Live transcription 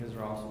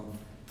are awesome.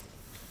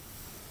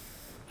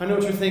 I know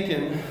what you're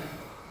thinking.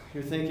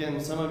 You're thinking,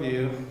 some of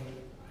you,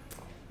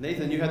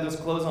 Nathan, you had those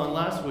clothes on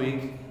last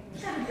week.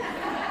 It's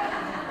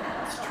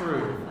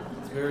true.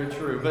 It's very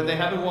true. But they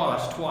have been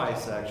washed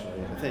twice,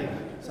 actually, I think.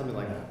 Something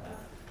like that.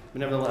 But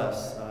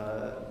nevertheless,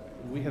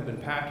 we have been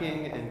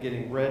packing and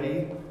getting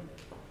ready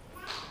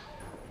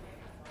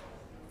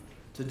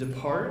to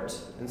depart.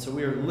 And so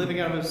we are living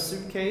out of a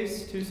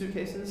suitcase, 2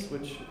 suitcases,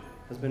 which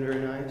has been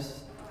very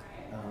nice.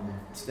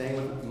 Staying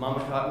with Mama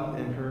Cotton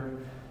in her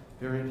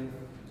very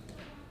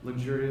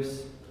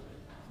luxurious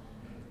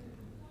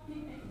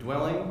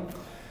dwelling.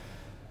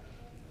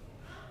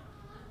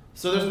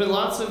 So there's been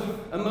lots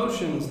of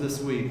emotions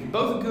this week,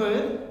 both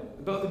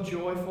good, both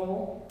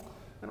joyful,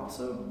 and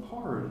also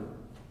hard.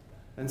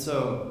 And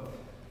so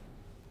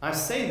I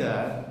say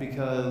that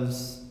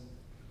because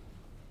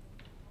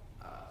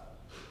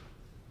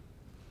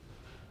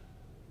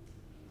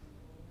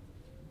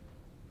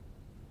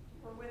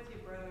we're with you,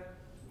 brother.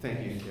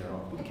 Thank you, Carol.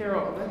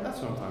 Carol, that's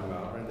what I'm talking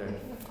about right there.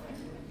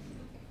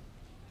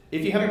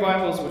 If you have your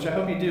Bibles, which I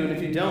hope you do, and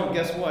if you don't,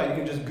 guess what? You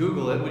can just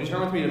Google it. Would you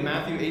turn with me to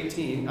Matthew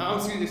 18?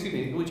 Excuse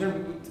me. Would you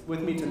turn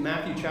with me to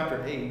Matthew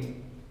chapter 8?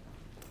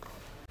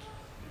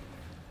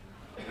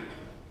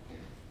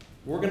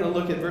 We're going to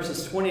look at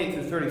verses 28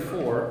 through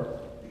 34.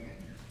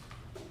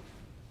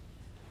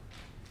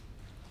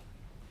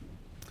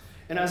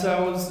 And as I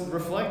was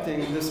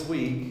reflecting this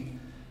week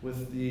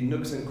with the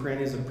nooks and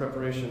crannies of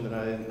preparation that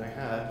I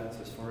had,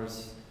 as far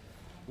as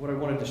what I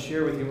wanted to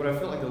share with you, what I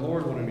felt like the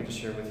Lord wanted me to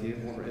share with you,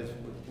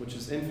 which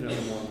is infinitely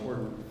more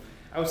important.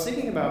 I was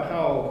thinking about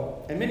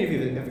how, and many of you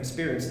have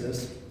experienced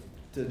this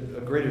to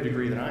a greater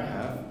degree than I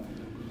have,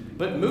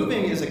 but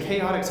moving is a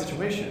chaotic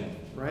situation,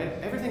 right?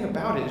 Everything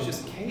about it is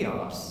just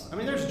chaos. I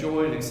mean, there's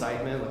joy and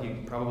excitement, like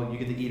you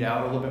get to eat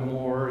out a little bit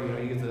more,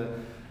 you get to,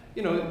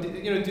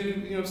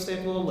 stay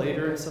up a little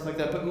later and stuff like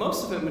that. But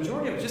most of it,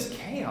 majority of it, is just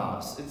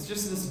chaos. It's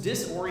just this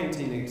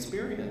disorienting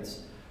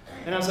experience.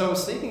 And as I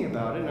was thinking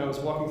about it, and I was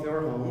walking through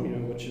our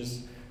home, which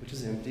is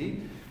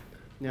empty.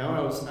 Now,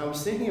 I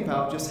was thinking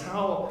about just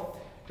how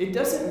it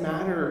doesn't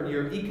matter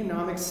your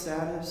economic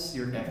status,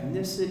 your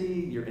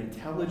ethnicity, your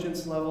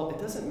intelligence level. It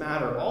doesn't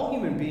matter. All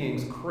human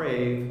beings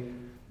crave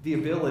the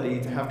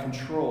ability to have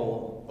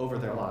control over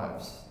their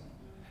lives.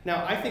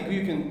 Now, I think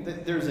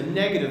there's a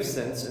negative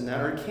sense in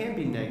that, or it can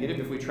be negative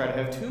if we try to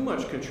have too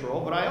much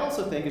control, but I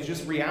also think it's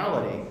just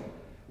reality.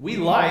 We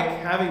like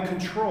having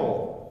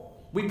control.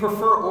 We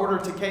prefer order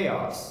to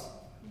chaos,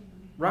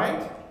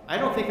 right? I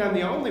don't think I'm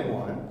the only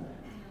one.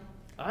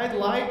 I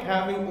like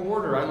having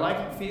order. I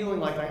like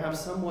feeling like I have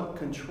somewhat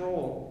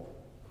control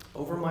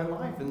over my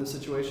life in the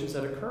situations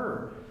that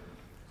occur.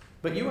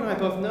 But you and I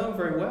both know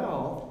very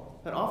well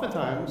that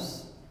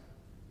oftentimes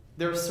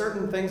there are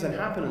certain things that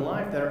happen in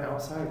life that are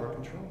outside of our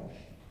control.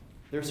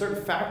 There are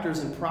certain factors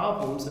and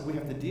problems that we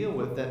have to deal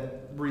with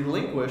that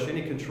relinquish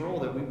any control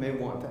that we may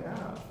want to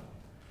have.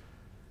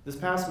 This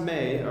past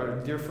May, our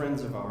dear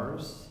friends of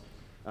ours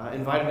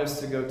invited us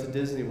to go to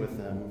Disney with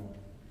them.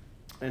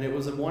 And it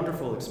was a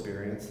wonderful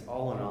experience,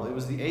 all in all. It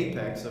was the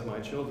apex of my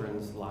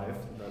children's life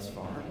thus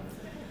far.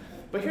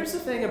 But here's the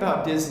thing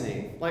about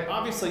Disney. Like,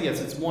 obviously,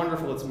 yes, it's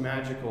wonderful, it's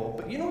magical.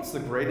 But you know what's the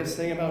greatest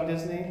thing about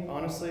Disney,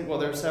 honestly? Well,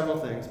 there are several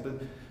things,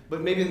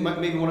 but maybe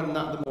one of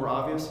not the more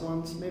obvious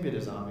ones. Maybe it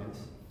is obvious.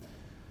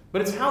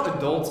 But it's how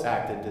adults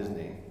act at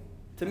Disney.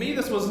 To me,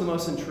 this was the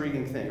most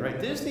intriguing thing, right?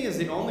 Disney is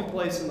the only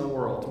place in the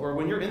world where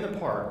when you're in the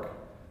park,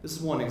 this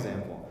is one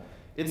example,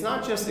 it's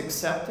not just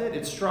accepted,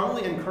 it's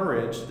strongly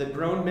encouraged that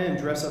grown men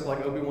dress up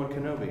like Obi-Wan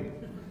Kenobi.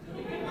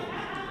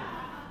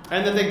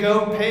 And that they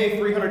go pay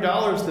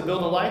 $300 to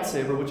build a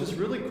lightsaber, which is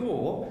really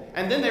cool.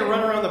 And then they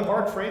run around the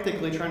park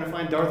frantically trying to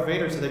find Darth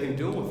Vader so they can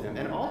duel with him.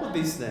 And all of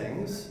these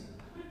things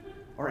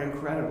are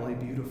incredibly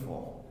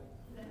beautiful.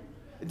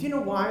 Do you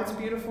know why it's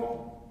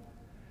beautiful?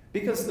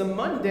 Because the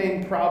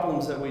mundane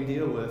problems that we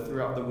deal with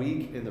throughout the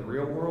week in the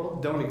real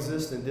world don't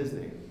exist in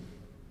Disney.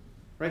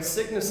 Right?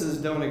 Sicknesses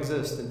don't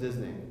exist in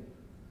Disney.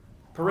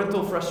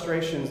 Parental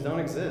frustrations don't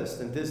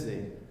exist in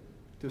Disney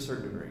to a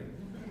certain degree.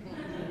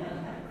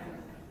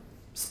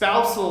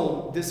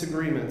 Spousal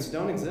disagreements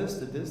don't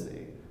exist at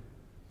Disney.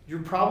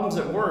 Your problems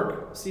at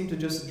work seem to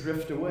just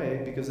drift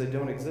away because they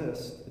don't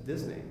exist at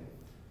Disney.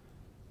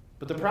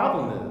 But the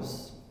reality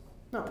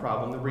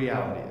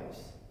is,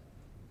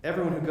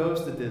 everyone who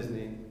goes to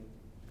Disney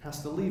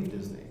has to leave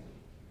Disney.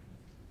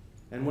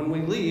 And when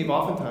we leave,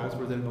 oftentimes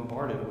we're then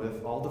bombarded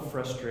with all the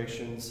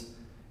frustrations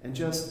and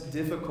just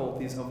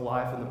difficulties of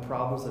life and the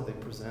problems that they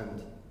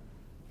present.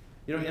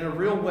 In a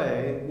real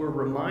way, we're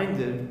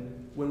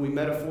reminded when we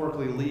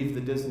metaphorically leave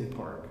the Disney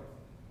park.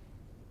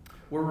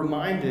 We're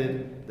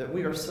reminded that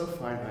we are so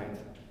finite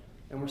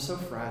and we're so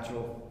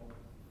fragile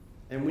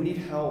and we need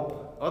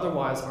help.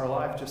 Otherwise, our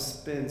life just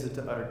spins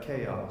into utter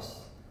chaos.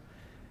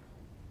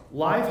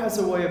 Life has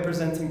a way of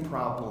presenting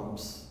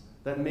problems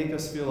that make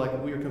us feel like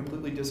we are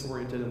completely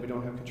disoriented and we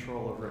don't have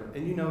control over it.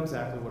 And you know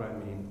exactly what I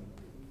mean.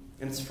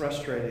 And it's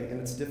frustrating and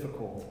it's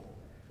difficult.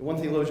 One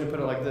theologian put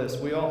it like this: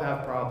 we all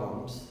have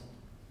problems.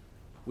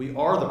 We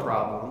are the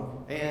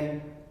problem,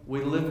 and We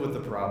live with the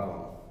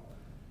problem.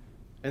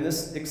 And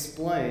this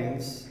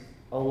explains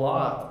a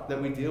lot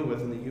that we deal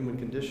with in the human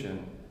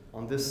condition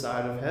on this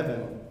side of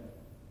heaven.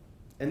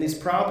 And these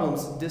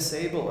problems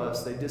disable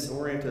us, they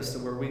disorient us to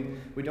where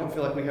we don't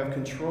feel like we have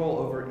control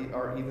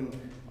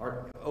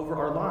over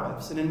our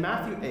lives. And in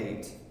Matthew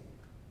 8,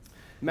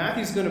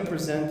 Matthew's going to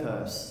present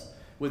us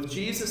with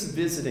Jesus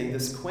visiting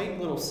this quaint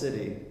little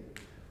city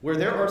where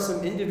there are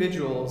some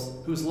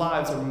individuals whose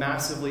lives are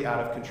massively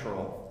out of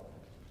control,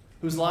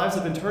 whose lives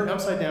have been turned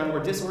upside down,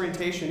 where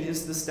disorientation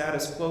is the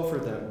status quo for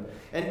them.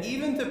 And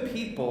even the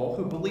people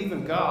who believe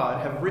in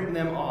God have written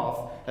them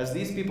off as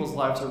these people's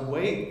lives are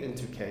way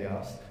into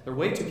chaos. They're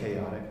way too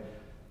chaotic.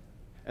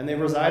 And they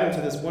reside into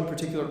this one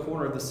particular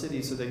corner of the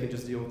city so they can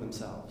just deal with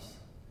themselves.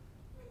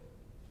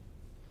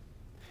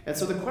 And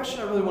so the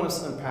question I really want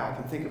us to unpack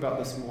and think about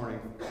this morning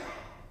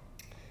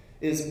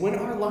is, when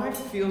our life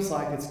feels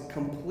like it's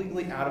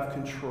completely out of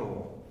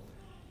control,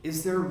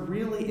 is there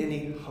really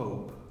any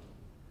hope?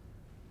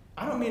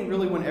 I don't mean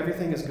really when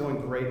everything is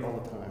going great all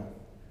the time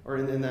or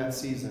in that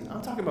season.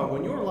 I'm talking about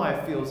when your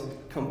life feels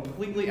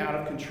completely out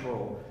of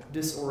control,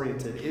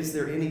 disoriented. Is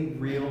there any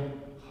real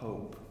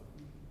hope?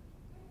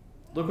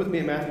 Look with me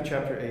at Matthew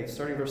chapter 8,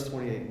 starting verse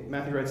 28.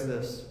 Matthew writes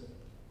this.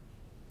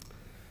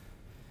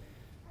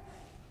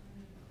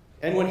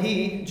 And when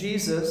he,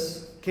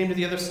 Jesus, came to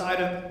the other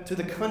side to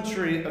the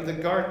country of the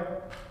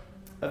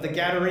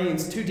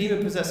Gadarenes, 2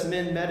 demon-possessed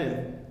men met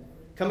him,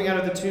 coming out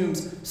of the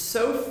tombs,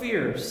 so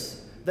fierce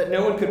that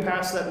no one could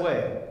pass that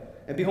way.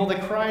 And behold, they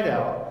cried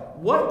out,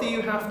 "What do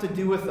you have to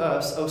do with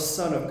us, O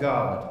Son of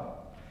God?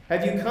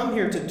 Have you come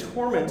here to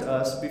torment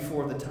us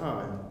before the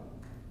time?"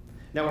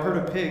 Now a herd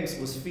of pigs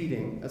was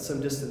feeding at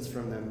some distance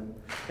from them.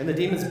 And the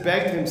demons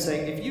begged him,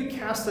 saying, "If you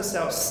cast us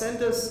out,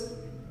 send us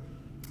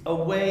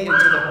away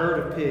into the herd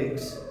of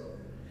pigs."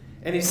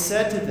 And he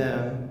said to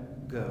them,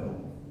 "Go."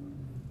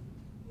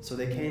 So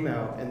they came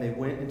out, and they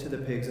went into the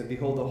pigs, and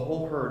behold, the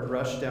whole herd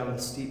rushed down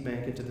the steep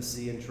bank into the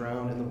sea and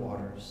drowned in the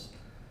waters.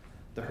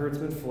 The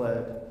herdsmen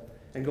fled,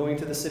 and going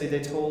to the city, they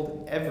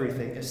told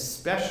everything,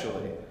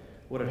 especially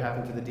what had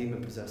happened to the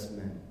demon-possessed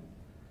men.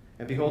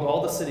 And behold,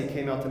 all the city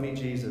came out to meet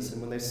Jesus, and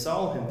when they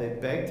saw him, they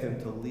begged him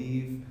to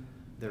leave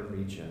their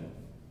region.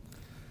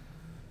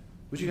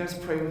 Would you guys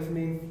pray with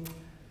me?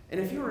 And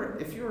if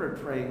you're a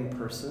praying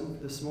person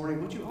this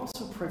morning, would you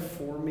also pray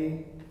for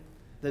me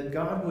that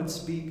God would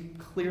speak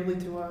clearly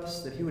to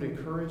us, that he would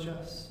encourage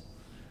us,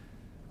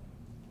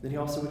 that he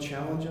also would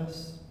challenge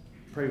us?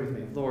 Pray with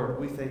me. Lord,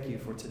 we thank you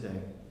for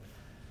today.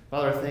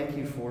 Father, I thank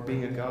you for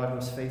being a God who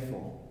is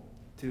faithful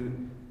to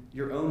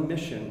your own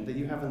mission that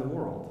you have in the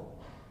world.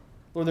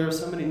 Lord, there are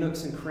so many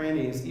nooks and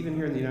crannies, even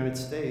here in the United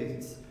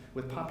States,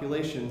 with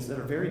populations that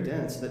are very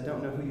dense, that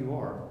don't know who you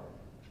are,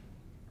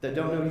 that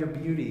don't know your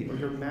beauty or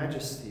your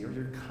majesty or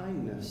your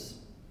kindness.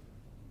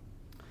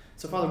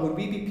 So, Father, would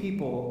we be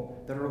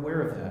people that are aware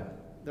of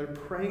that are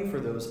praying for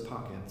those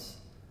pockets?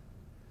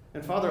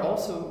 And Father,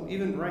 also,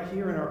 even right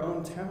here in our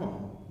own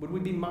town, would we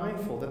be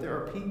mindful that there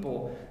are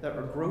people that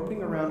are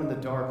groping around in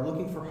the dark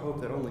looking for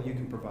hope that only you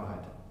can provide?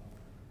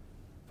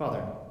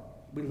 Father,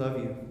 we love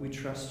you. We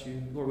trust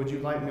you. Lord, would you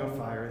light me on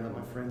fire and let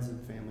my friends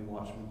and family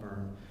watch me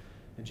burn?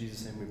 In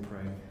Jesus' name we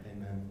pray.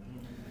 Amen.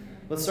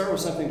 Let's start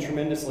with something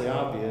tremendously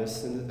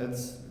obvious, and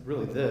that's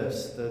really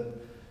this, that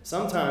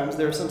sometimes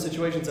there are some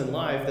situations in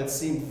life that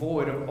seem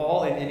void of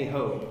all and any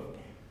hope.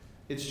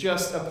 It's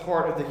just a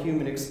part of the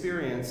human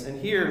experience. And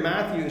here,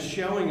 Matthew is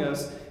showing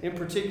us, in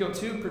particular,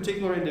 2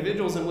 particular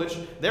individuals in which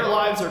their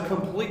lives are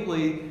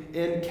completely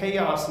in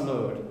chaos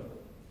mode.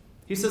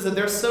 He says that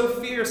they're so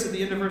fierce at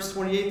the end of verse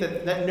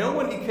 28 that no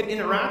one can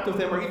interact with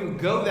them or even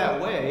go that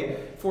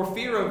way for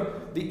fear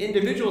of the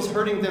individuals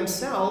hurting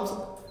themselves,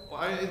 or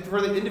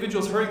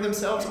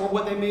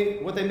what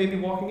they may be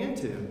walking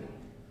into.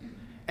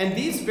 And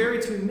these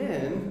very 2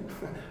 men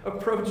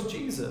approach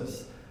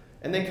Jesus,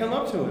 and they come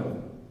up to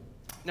him.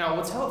 Now,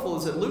 what's helpful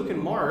is that Luke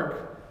and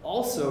Mark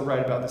also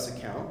write about this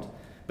account,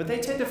 but they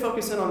tend to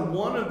focus in on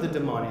one of the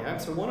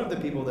demoniacs, or one of the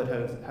people that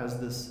has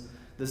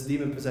this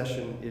demon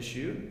possession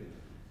issue,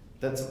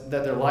 that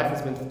their life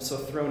has been so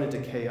thrown into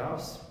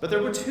chaos. But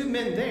there were 2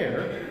 men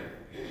there,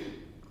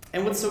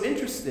 and what's so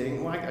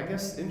interesting, well, I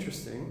guess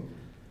interesting,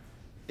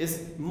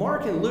 is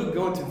Mark and Luke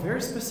go into very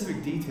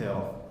specific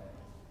detail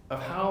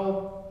of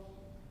how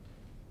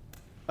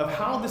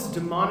this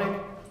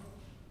demonic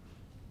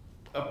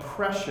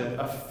oppression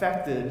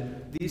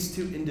affected these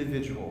 2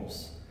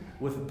 individuals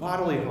with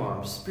bodily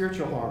harm,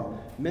 spiritual harm,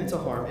 mental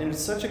harm, and in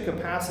such a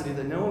capacity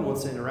that no one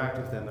wants to interact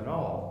with them at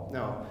all.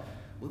 Now,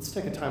 let's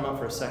take a time out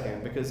for a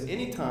second, because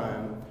any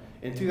time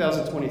in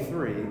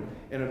 2023,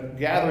 in a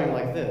gathering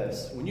like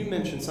this, when you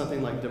mention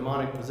something like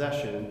demonic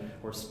possession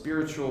or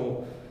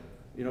spiritual,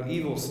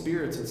 evil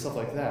spirits and stuff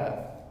like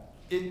that,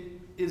 it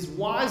is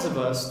wise of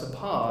us to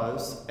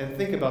pause and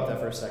think about that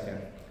for a second.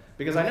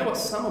 Because I know what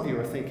some of you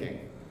are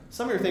thinking.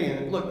 Some of you are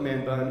thinking, look,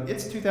 man bun,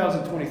 it's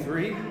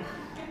 2023.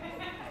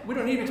 We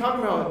don't need to be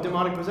talking about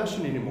demonic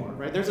possession anymore,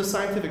 right? There's a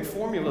scientific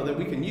formula that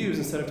we can use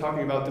instead of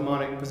talking about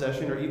demonic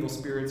possession or evil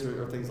spirits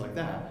or things like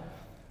that.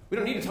 We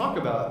don't need to talk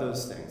about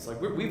those things.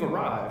 Like, we've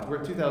arrived.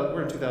 We're in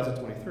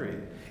 2023.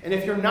 And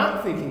if you're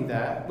not thinking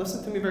that,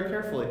 listen to me very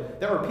carefully.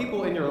 There are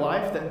people in your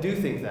life that do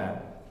think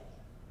that.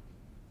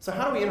 So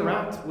how do we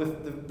interact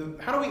with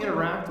how do we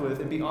interact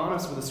with and be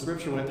honest with the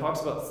Scripture when it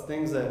talks about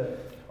things that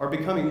are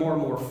becoming more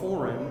and more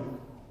foreign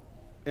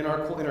in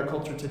our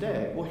culture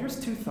today? Well, here's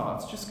two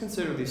thoughts. Just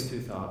consider these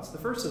two thoughts. The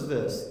first is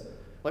this.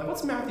 Like,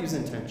 what's Matthew's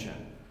intention?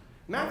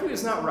 Matthew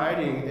is not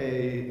writing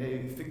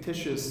a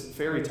fictitious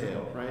fairy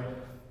tale, right?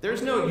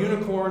 There's no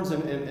unicorns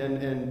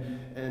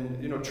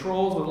and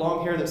trolls with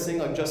long hair that sing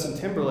like Justin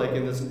Timberlake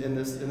in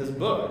this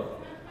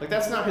book. Like,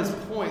 that's not his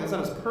point. That's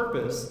not his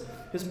purpose.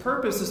 His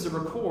purpose is to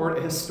record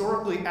a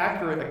historically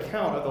accurate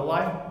account of the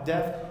life,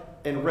 death,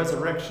 and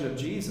resurrection of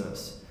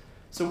Jesus.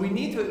 So we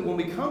need to, when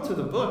we come to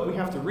the book, we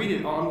have to read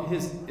it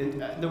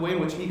in the way in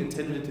which he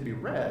intended it to be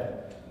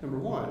read. Number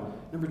one.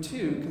 Number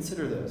two,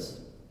 consider this.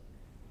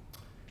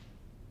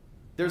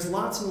 There's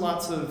lots and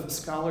lots of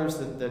scholars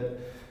that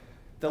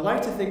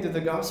like to think that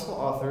the gospel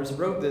authors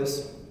wrote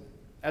this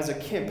as a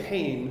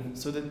campaign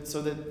so that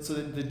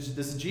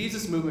this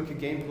Jesus movement could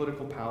gain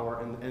political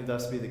power and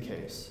thus be the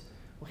case.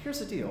 Well, here's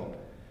the deal.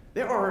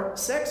 There are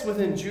sects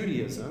within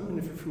Judaism, and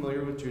if you're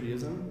familiar with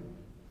Judaism,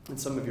 and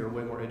some of you are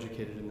way more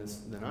educated in this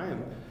than I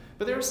am,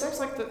 but there are sects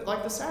like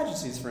the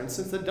Sadducees, for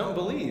instance, that don't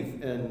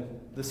believe in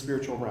the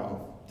spiritual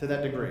realm to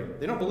that degree.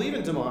 They don't believe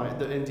in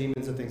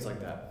demons and things like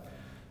that.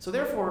 So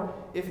therefore,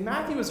 if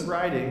Matthew is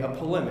writing a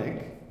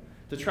polemic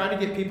to try to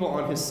get people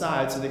on his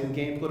side so they can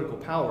gain political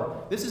power,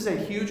 this is a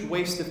huge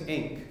waste of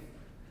ink.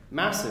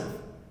 Massive.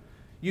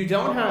 You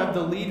don't have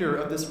the leader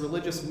of this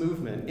religious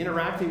movement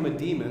interacting with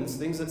demons,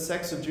 things that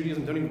sects of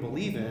Judaism don't even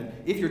believe in,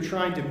 if you're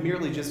trying to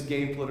merely just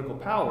gain political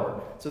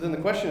power. So then the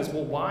question is,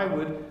 well, why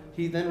would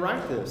he then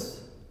write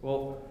this?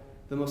 Well,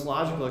 the most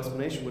logical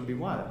explanation would be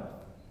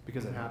what?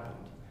 Because it happened.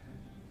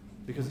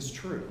 Because it's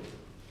true.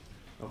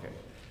 Okay,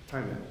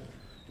 time in.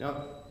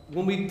 Now,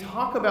 when we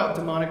talk about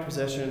demonic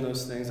possession and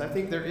those things, I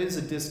think there is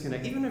a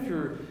disconnect. Even if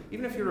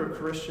you're a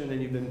Christian and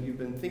you've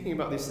been thinking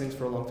about these things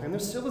for a long time, there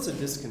still is a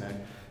disconnect.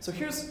 So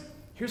here's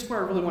where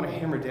I really want to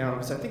hammer down,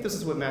 because I think this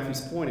is what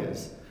Matthew's point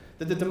is.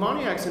 That the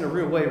demoniacs in a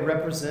real way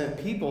represent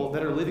people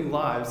that are living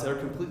lives that are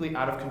completely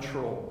out of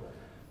control.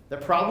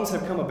 That problems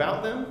have come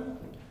about them,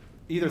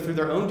 either through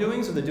their own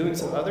doings or the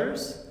doings of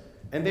others,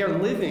 and they are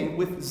living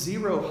with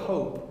zero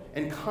hope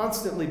and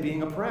constantly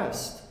being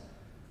oppressed.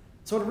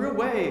 So in a real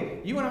way,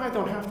 you and I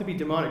don't have to be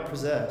demonic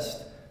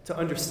possessed to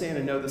understand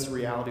and know this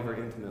reality very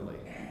intimately.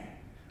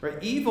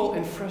 Right? Evil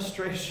and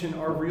frustration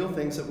are real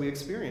things that we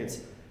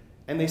experience.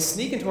 And they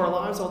sneak into our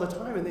lives all the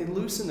time, and they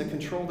loosen the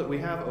control that we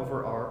have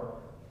over our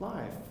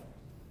life.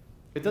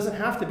 It doesn't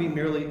have to be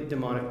merely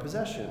demonic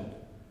possession.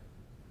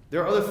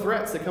 There are other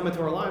threats that come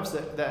into our lives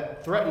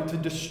that threaten to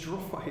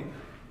destroy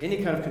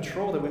any kind of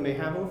control that we may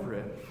have over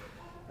it.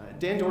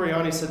 Dan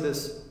Doriani said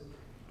this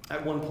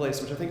at one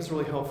place, which I think is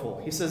really helpful.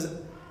 He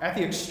says, at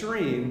the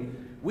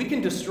extreme, we can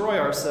destroy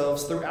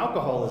ourselves through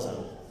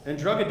alcoholism and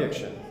drug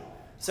addiction.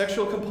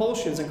 Sexual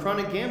compulsions and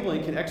chronic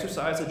gambling can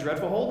exercise a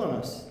dreadful hold on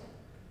us.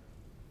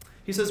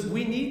 He says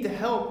we need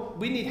help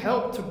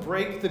to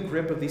break the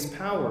grip of these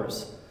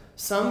powers.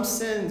 Some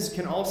sins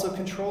can also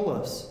control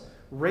us.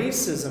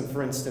 Racism,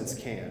 for instance,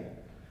 can.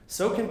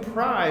 So can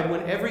pride,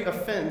 when every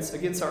offense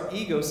against our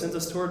ego sends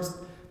us towards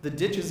the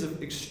ditches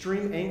of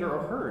extreme anger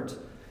or hurt.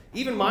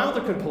 Even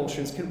milder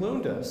compulsions can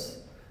wound us.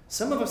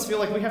 Some of us feel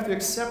like we have to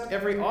accept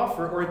every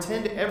offer or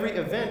attend every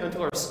event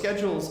until our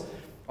schedules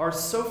are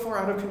so far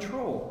out of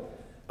control.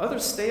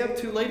 Others stay up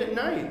too late at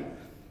night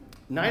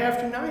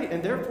after night,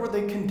 and therefore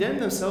they condemn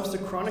themselves to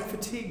chronic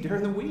fatigue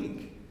during the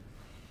week.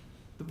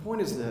 The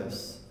point is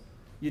this.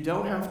 You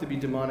don't have to be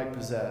demonic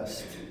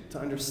possessed to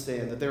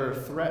understand that there are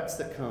threats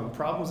that come,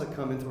 problems that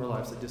come into our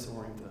lives that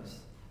disorient us.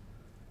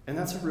 And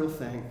that's a real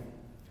thing.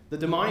 The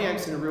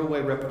demoniacs in a real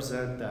way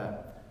represent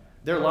that.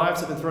 Their lives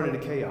have been thrown into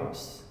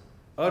chaos,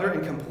 utter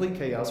and complete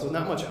chaos, with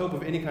not much hope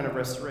of any kind of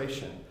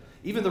restoration.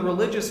 Even the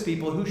religious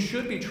people who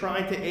should be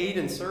trying to aid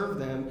and serve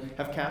them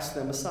have cast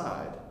them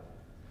aside.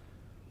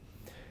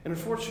 And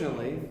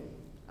unfortunately,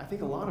 I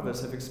think a lot of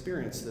us have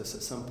experienced this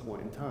at some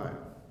point in time.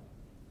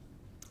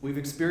 We've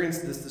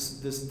experienced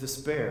this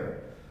despair.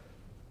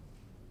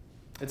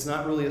 It's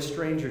not really a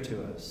stranger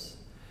to us.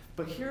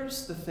 But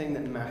here's the thing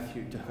that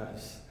Matthew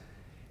does.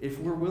 If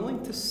we're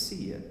willing to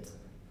see it,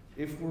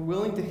 if we're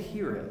willing to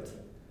hear it,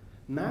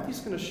 Matthew's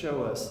going to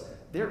show us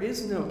there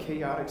is no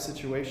chaotic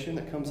situation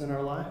that comes in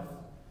our life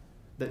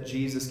that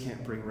Jesus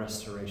can't bring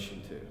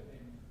restoration to.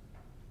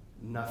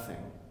 Nothing.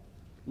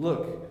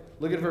 Look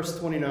at verse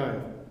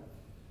 29.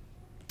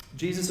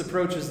 Jesus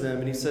approaches them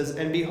and he says,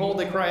 "And behold,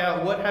 they cry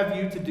out, 'What have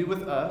you to do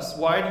with us?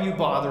 Why do you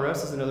bother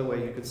us?'" is another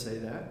way you could say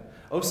that.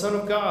 "O Son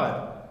of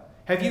God,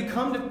 have you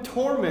come to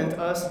torment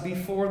us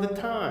before the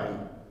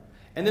time?"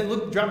 And then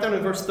drop down to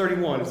verse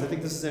 31, because I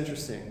think this is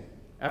interesting.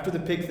 After the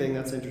pig thing,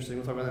 that's interesting.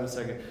 We'll talk about that in a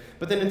second.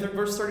 But then in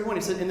verse 31,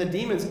 he said, "And the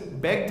demons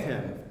begged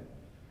him."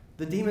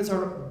 The demons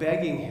are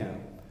begging him,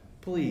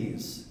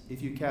 "Please,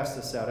 if you cast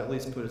us out, at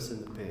least put us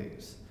in the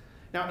pigs."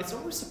 Now, it's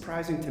always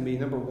surprising to me,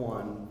 number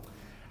one,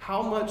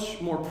 how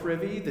much more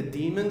privy the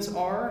demons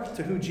are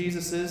to who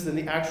Jesus is than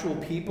the actual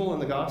people in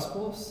the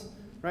Gospels,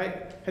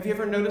 right? Have you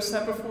ever noticed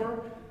that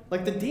before?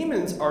 Like the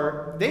demons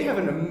they have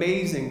an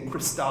amazing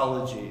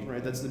Christology,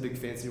 right? That's the big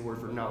fancy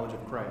word for knowledge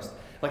of Christ.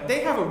 Like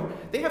they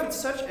have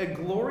such a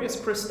glorious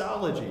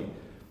Christology.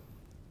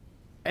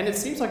 And it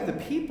seems like the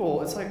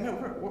people, it's like, no,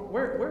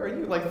 where are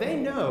you? Like they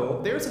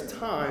know there's a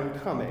time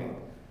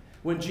coming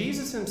when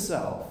Jesus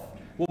himself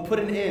will put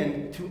an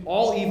end to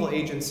all evil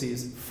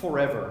agencies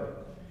forever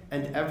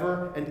and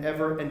ever and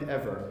ever and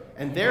ever.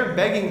 And they're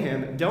begging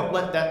him, don't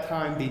let that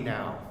time be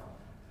now.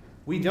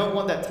 We don't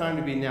want that time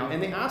to be now.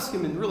 And they ask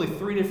him in really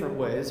three different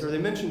ways, or they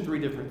mention three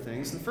different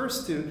things. The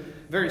first two,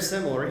 very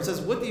similar. He says,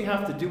 what do you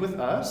have to do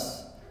with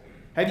us?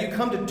 Have you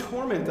come to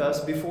torment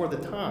us before the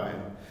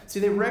time?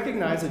 See, they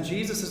recognize that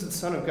Jesus is the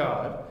Son of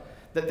God,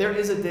 that there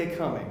is a day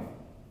coming,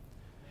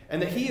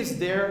 and that he is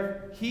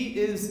there. He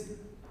is,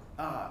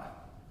 my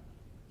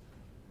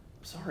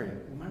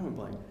mind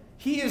blank.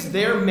 He is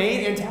their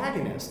main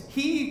antagonist.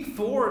 He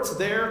thwarts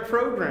their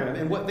program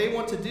and what they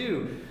want to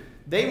do.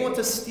 They want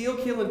to steal,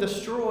 kill, and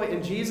destroy,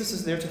 and Jesus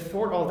is there to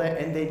thwart all that,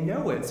 and they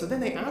know it. So then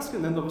they ask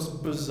him the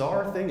most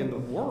bizarre thing in the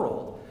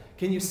world.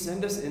 Can you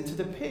send us into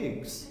the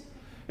pigs?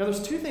 Now,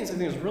 there's two things I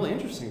think is really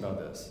interesting about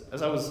this.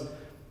 As I was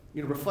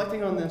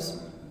reflecting on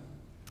this,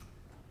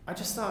 I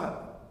just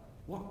thought,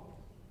 well,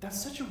 that's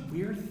such a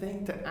weird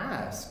thing to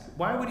ask.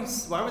 Why would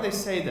they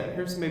say that?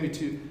 Here's maybe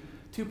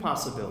two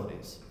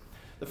possibilities.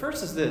 The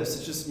first is this.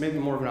 It's just maybe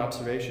more of an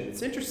observation.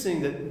 It's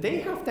interesting that they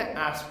have to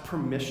ask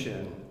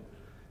permission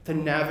to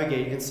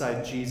navigate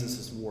inside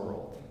Jesus'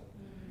 world.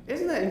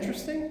 Isn't that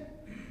interesting?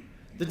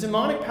 The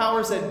demonic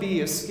powers that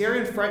be, as scary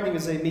and frightening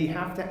as they be,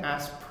 have to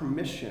ask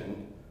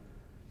permission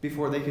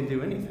before they can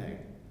do anything.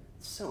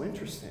 It's so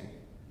interesting.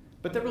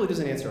 But that really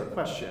doesn't answer our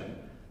question.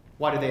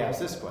 Why did they ask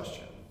this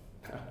question?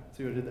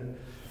 See what I did there?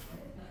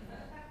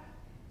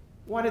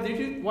 Why did they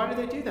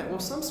do that? Well,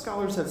 some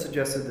scholars have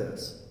suggested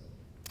this.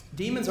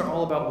 Demons are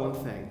all about one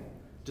thing: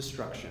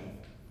 destruction,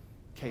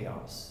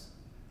 chaos.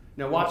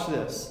 Now watch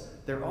this.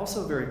 They're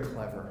also very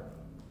clever.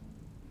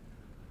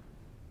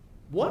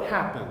 What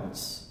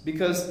happens?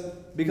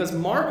 Because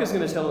Mark is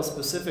going to tell us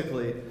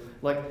specifically,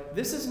 like,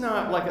 this is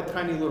not like a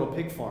tiny little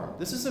pig farm.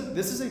 This is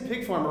a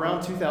pig farm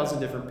around 2,000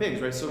 different pigs,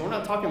 right? So we're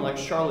not talking like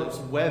Charlotte's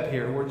Web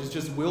here, where it's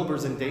just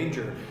Wilbur's in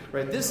danger,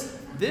 right? This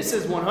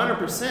is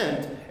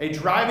 100% a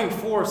driving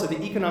force of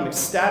the economic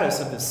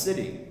status of the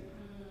city.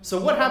 So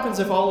what happens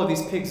if all of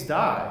these pigs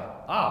die?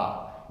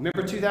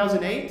 Remember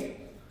 2008?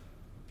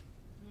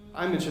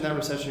 I mentioned that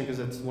recession because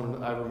it's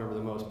one I remember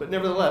the most. But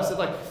nevertheless, it's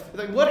like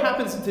what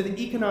happens to the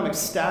economic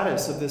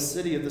status of this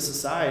city, of this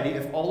society,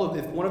 if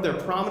one of their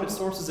prominent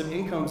sources of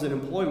incomes and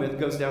employment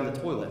goes down the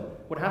toilet?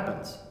 What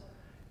happens?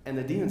 And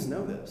the demons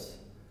know this.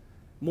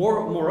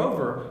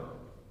 Moreover,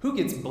 who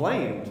gets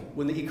blamed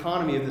when the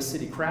economy of the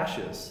city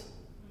crashes?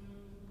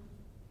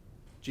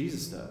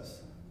 Jesus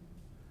does.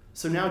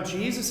 So now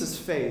Jesus is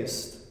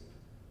faced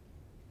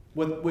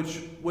from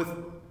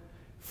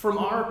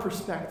my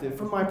perspective,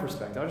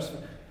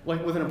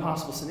 with an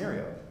impossible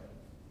scenario.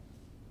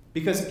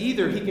 Because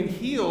either he can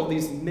heal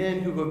these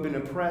men who have been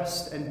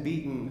oppressed and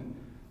beaten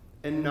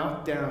and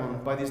knocked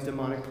down by these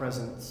demonic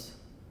presence.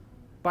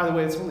 By the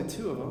way, it's only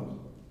two of them.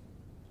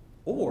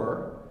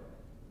 Or,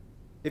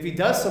 if he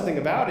does something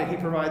about it, he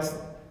provides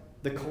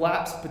the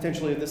collapse,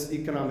 potentially, of this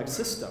economic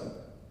system.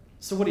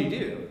 So what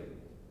do?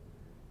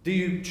 Do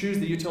you choose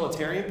the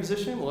utilitarian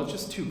position? Well, it's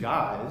just two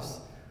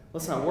guys.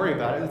 Let's not worry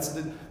about it.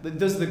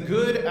 Does the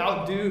good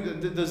outdo,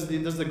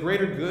 does the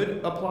greater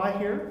good apply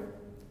here?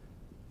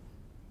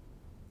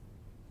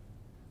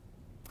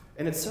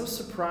 And it's so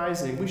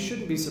surprising. We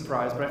shouldn't be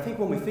surprised, but I think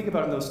when we think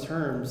about it in those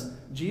terms,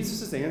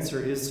 Jesus'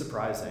 answer is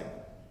surprising.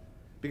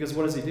 Because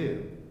what does he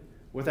do?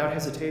 Without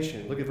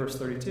hesitation, look at verse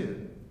 32.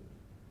 And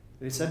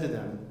he said to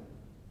them,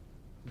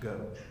 go.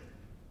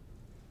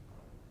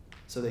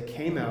 So they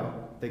came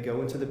out, they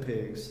go into the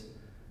pigs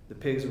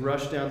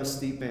rush down the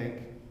steep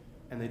bank,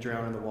 and they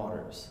drown in the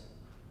waters.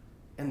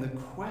 And the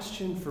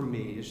question for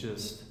me is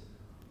just,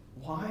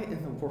 why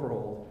in the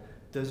world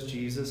does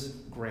Jesus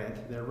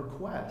grant their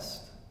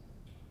request?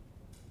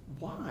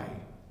 Why?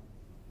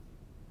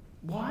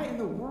 Why in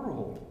the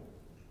world?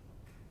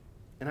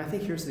 And I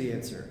think here's the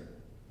answer.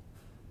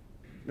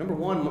 Number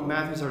one,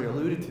 Matthew's already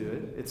alluded to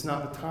it. It's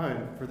not the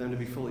time for them to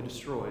be fully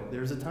destroyed.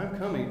 There's a time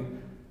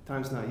coming,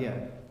 time's not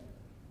yet.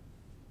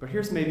 But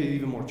here's maybe an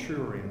even more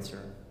truer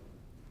answer.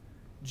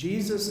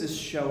 Jesus is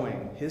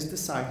showing his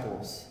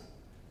disciples,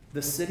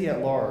 the city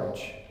at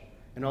large,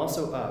 and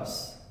also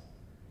us,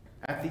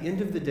 at the end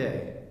of the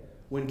day,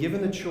 when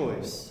given the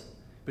choice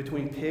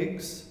between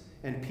pigs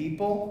and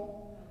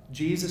people,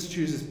 Jesus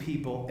chooses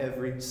people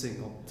every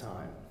single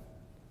time.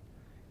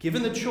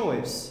 Given the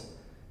choice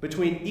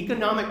between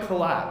economic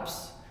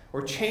collapse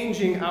or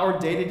changing our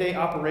day-to-day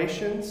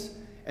operations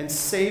and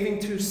saving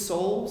two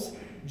souls,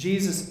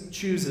 Jesus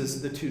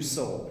chooses the two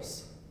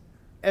souls.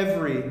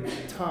 Every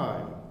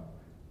time.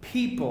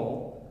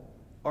 People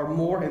are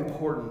more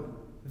important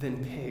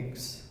than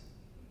pigs.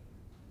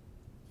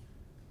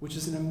 which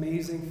is an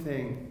amazing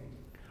thing.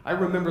 I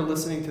remember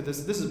listening to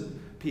this. This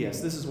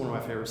is one of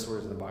my favorite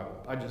stories in the Bible.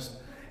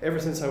 Ever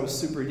since I was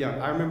super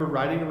young, I remember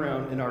riding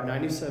around in our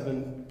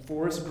 97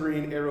 Forest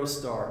Green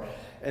Aerostar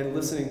and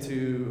listening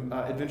to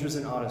Adventures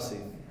in Odyssey.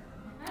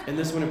 And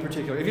this one in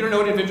particular. If you don't know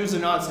what Adventures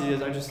in Odyssey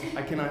is,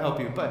 I cannot help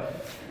you.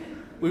 But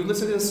we would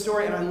listen to this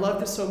story, and I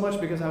loved it so much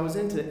because I was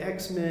into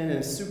X-Men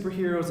and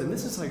superheroes, and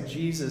this is like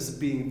Jesus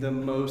being the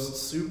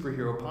most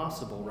superhero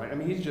possible, right? I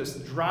mean, he's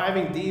just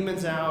driving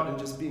demons out and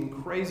just being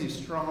crazy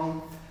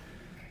strong.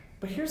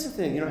 But here's the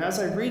thing, as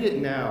I read it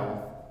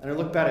now, and I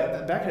look back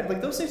at it,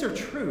 like those things are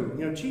true.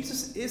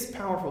 Jesus is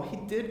powerful. He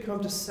did come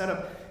to set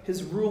up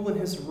his rule and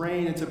his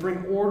reign and to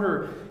bring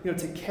order,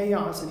 to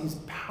chaos, and he's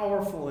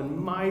powerful and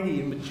mighty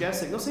and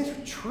majestic. Those things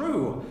are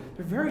true.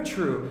 They're very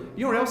true.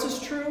 You know what else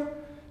is true?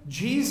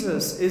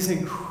 Jesus is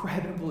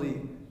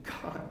incredibly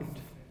kind.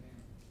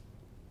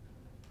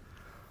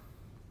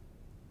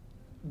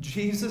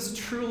 Jesus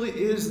truly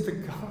is the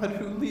God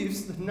who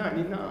leaves the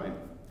 99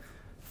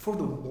 for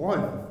the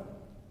one.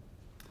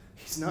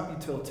 He's not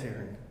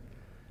utilitarian.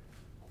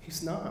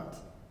 He's not.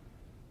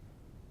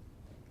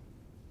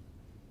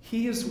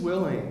 He is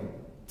willing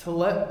to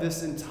let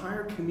this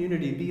entire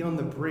community be on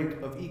the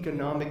brink of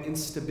economic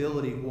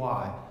instability.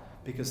 Why?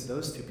 Because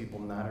those two people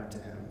matter to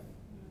him.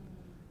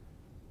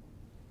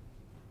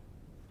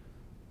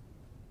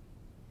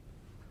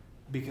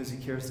 Because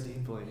he cares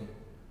deeply.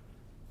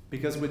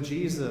 Because with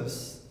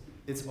Jesus,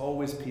 it's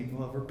always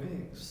people over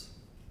pigs.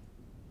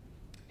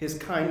 His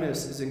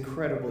kindness is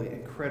incredibly,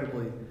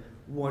 incredibly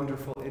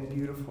wonderful and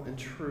beautiful and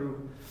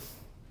true.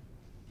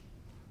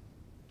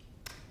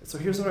 So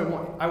here's what I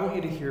want. I want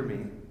you to hear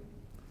me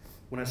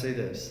when I say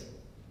this.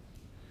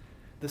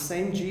 The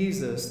same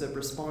Jesus that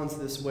responds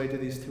this way to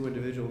these two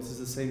individuals is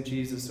the same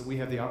Jesus that we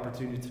have the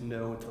opportunity to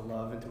know and to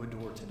love and to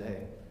adore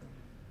today.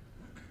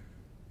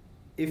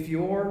 If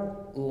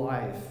your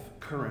life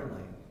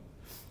currently,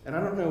 and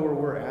I don't know where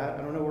we're at,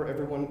 I don't know where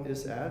everyone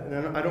is at,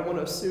 and I don't want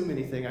to assume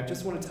anything, I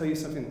just want to tell you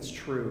something that's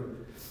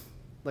true.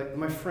 Like,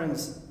 my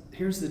friends,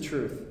 here's the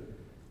truth.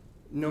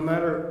 No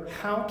matter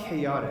how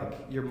chaotic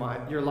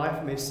your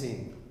life may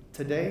seem,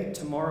 today,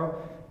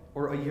 tomorrow,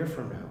 or a year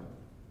from now,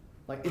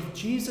 like if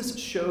Jesus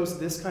shows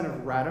this kind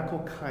of radical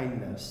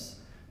kindness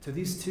to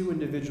these two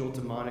individual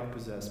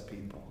demonic-possessed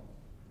people,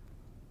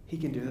 he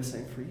can do the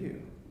same for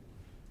you.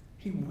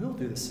 He will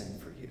do the same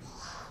for you.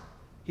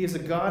 He is a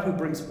God who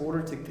brings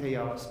order to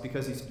chaos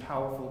because he's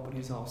powerful, but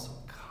he's also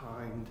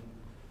kind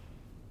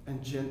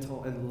and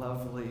gentle and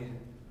lovely.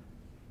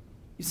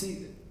 You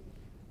see,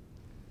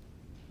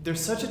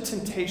 there's such a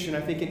temptation,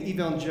 I think, in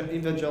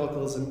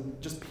evangelicalism,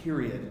 just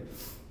period,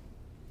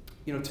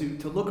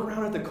 to look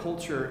around at the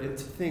culture and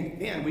to think,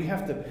 man, we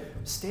have to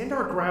stand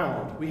our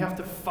ground. We have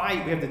to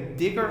fight. We have to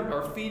dig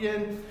our feet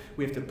in.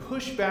 We have to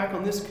push back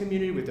on this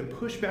community. We have to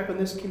push back on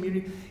this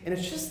community. And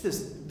it's just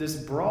this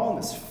brawl and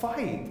this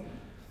fight.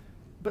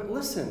 But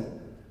listen,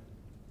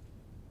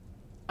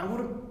 I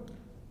want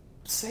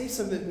to say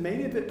something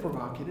maybe a bit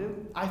provocative.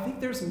 I think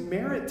there's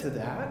merit to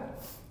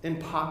that in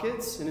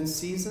pockets and in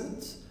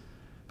seasons.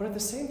 But at the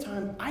same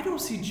time, I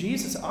don't see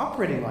Jesus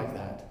operating like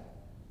that.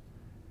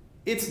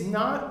 It's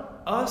not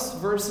us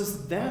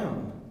versus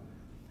them.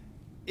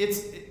 It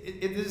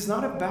is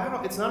not a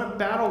battle. It's not a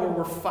battle where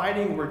we're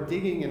fighting, we're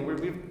digging,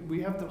 and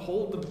we have to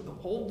hold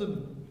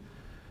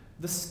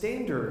the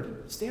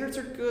standard. Standards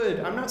are good.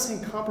 I'm not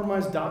saying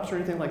compromise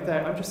doctrine or anything like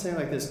that. I'm just saying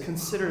like this.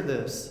 Consider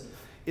this.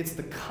 It's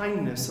the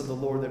kindness of the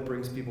Lord that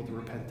brings people to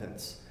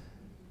repentance,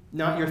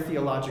 not your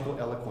theological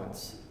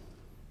eloquence.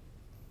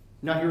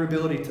 Not your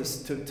ability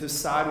to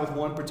side with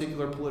one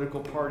particular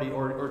political party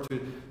or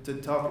to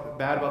talk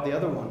bad about the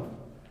other one.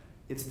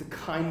 It's the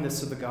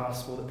kindness of the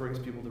gospel that brings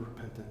people to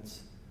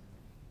repentance.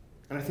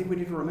 And I think we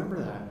need to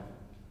remember that.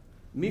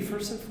 Me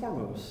first and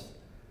foremost.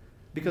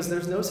 Because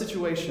there's no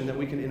situation that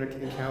we can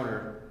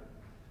encounter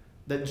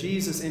that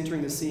Jesus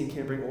entering the scene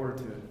can't bring order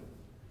to it.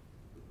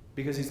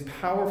 Because he's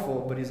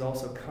powerful, but he's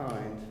also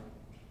kind.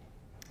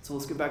 So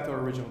let's get back to our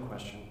original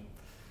question.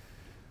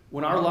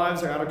 When our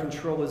lives are out of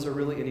control, is there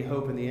really any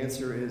hope? And the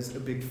answer is a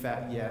big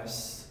fat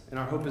yes. And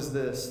our hope is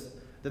this,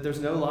 that there's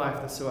no life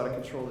that's so out of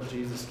control that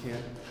Jesus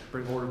can't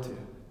bring order to,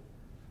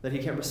 that he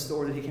can't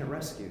restore, that he can't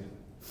rescue.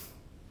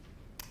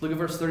 Look at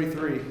verse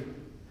 33.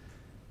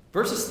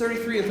 Verses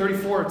 33 and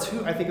 34 are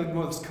two, I think, of the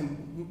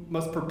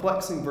most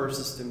perplexing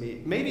verses to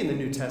me, maybe in the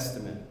New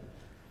Testament,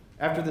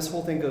 after this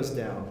whole thing goes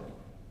down.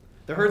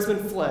 The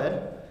herdsmen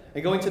fled,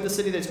 and going to the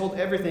city, they told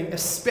everything,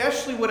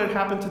 especially what had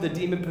happened to the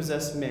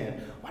demon-possessed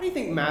man. Why do you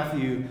think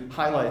Matthew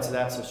highlights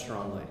that so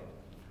strongly?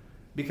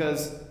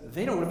 Because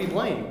they don't want to be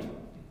blamed.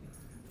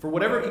 For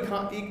whatever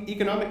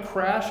economic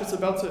crash that's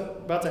about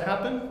to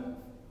happen,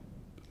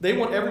 they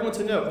want everyone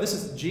to know this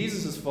is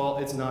Jesus'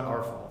 fault, it's not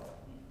our fault.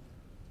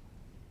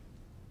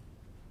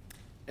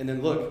 And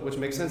then look, which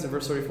makes sense in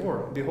verse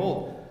 34.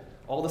 Behold,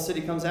 all the city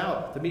comes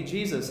out to meet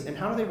Jesus. And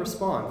how do they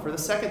respond? For the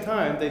second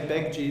time, they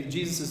beg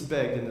Jesus is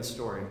begged in this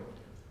story.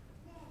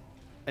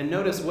 And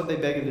notice what they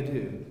beg him to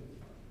do.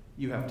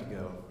 You have to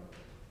go.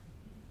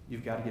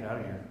 You've got to get out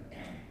of here.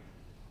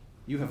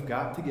 You have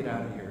got to get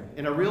out of here.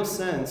 In a real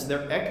sense,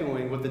 they're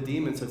echoing what the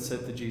demons had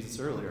said to Jesus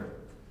earlier.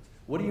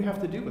 What do you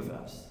have to do with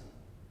us?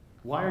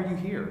 Why are you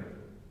here?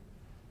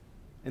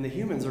 And the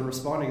humans are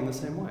responding in the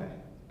same way.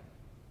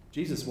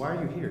 Jesus, why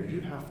are you here?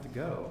 You have to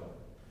go.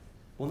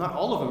 Well, not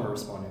all of them are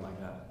responding like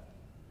that.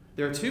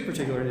 There are two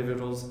particular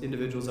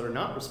individuals that are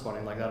not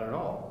responding like that at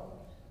all.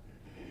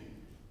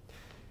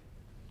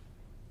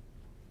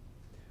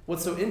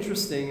 What's so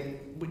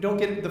interesting, we don't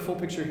get the full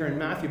picture here in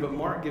Matthew, but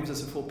Mark gives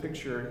us a full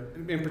picture,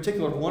 in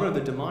particular, one of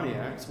the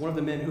demoniacs, one of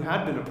the men who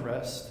had been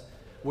oppressed,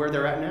 where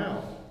they're at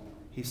now.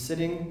 He's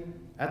sitting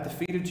at the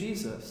feet of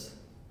Jesus,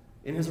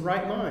 in his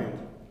right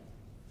mind.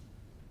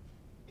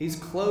 He's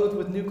clothed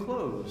with new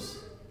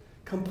clothes,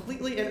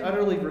 completely and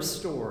utterly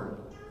restored,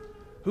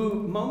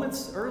 who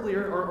moments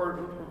earlier,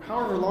 or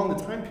however long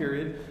the time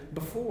period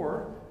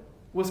before,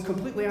 was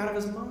completely out of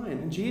his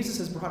mind. And Jesus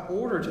has brought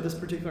order to this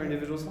particular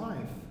individual's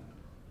life.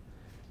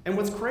 And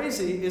what's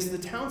crazy is the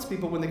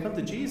townspeople, when they come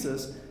to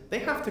Jesus, they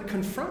have to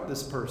confront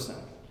this person.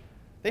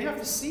 They have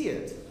to see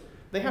it.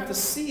 They have to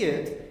see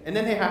it, and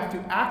then they have to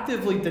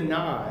actively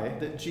deny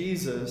that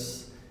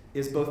Jesus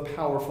is both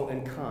powerful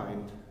and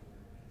kind.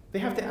 They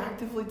have to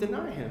actively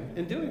deny him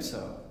in doing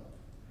so.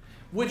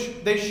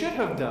 Which they should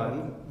have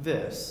done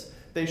this.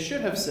 They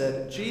should have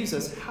said,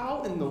 Jesus,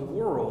 how in the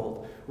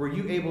world were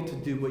you able to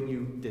do what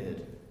you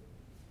did?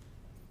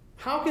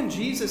 How can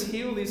Jesus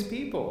heal these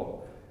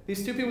people?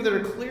 These two people that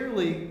are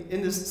clearly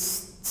in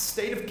this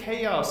state of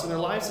chaos and their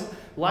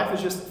life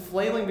is just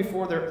flailing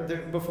before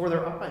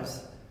their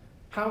eyes.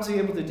 How is he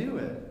able to do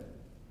it?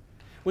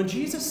 When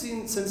Jesus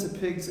sends the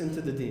pigs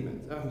into the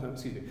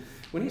demons,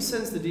 when he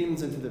sends the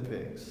demons into the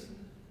pigs,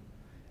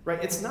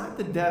 right? It's not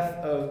the death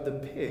of the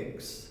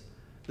pigs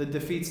that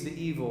defeats the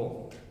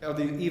evil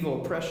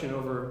oppression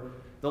over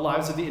the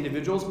lives of the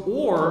individuals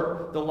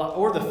or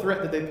the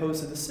threat that they pose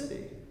to the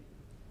city.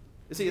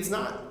 You see, it's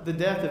not the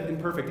death of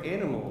imperfect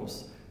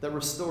animals that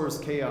restores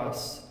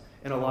chaos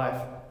and a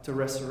life to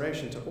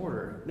restoration, to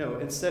order. No,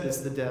 instead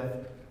it's the death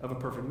of a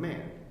perfect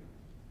man.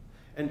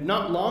 And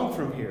not long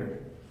from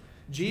here,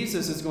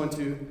 Jesus is going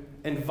to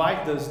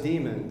invite those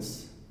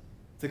demons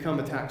to come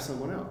attack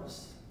someone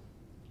else,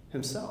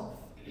 himself.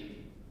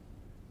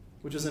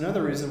 Which is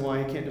another reason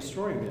why he can't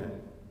destroy them yet.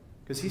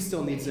 Because he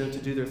still needs them to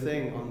do their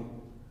thing on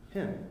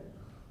him.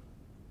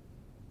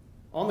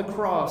 On the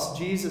cross,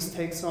 Jesus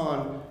takes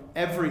on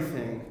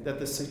everything that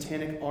the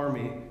satanic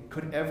army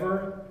could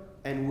ever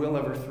and will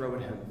ever throw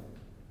at him.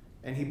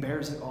 And he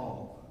bears it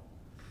all.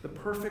 The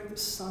perfect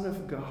Son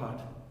of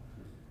God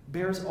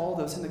bears all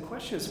those. And the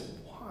question is,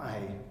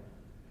 why?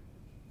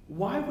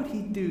 Why would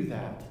he do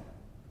that?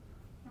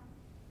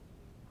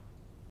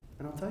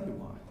 And I'll tell you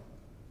why.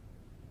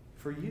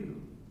 For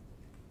you.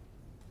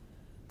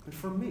 And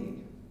for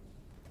me.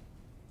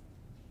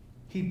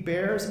 He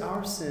bears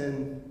our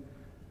sin.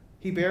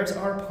 He bears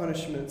our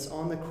punishments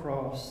on the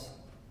cross.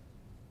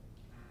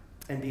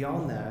 And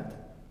beyond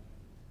that,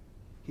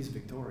 he's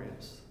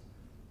victorious.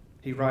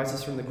 He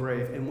rises from the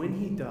grave. And when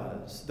he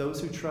does, those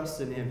who trust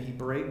in him, he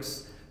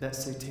breaks that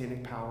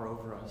satanic power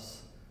over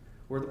us.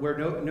 Where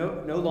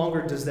no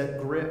longer does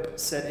that grip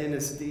set in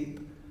as deep.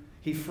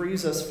 He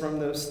frees us from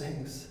those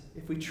things.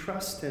 If we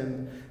trust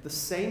him, the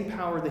same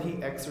power that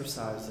he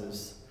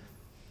exercises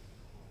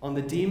on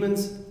the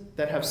demons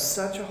that have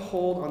such a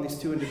hold on these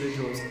two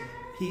individuals,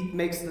 he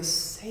makes the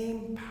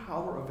same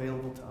power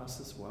available to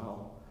us as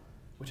well,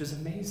 which is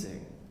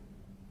amazing.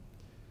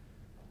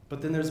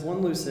 But then there's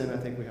one loose end I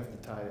think we have to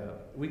tie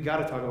up. We got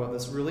to talk about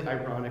this really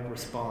ironic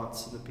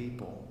response to the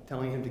people,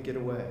 telling him to get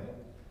away.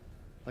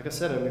 Like I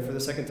said, for the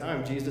second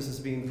time, Jesus is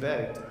being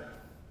begged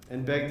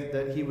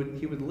that he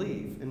would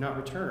leave and not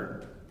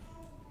return.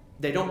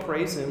 They don't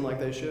praise him like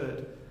they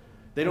should.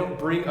 They don't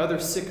bring other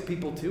sick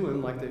people to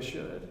him like they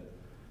should.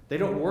 They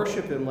don't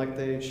worship him like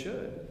they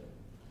should.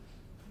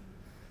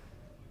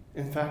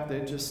 In fact, they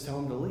just tell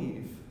him to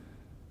leave.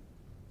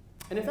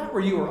 And if that were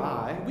you or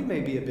I, we may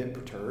be a bit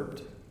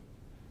perturbed.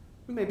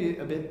 We may be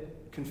a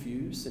bit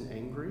confused and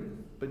angry,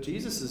 but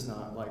Jesus is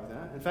not like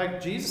that. In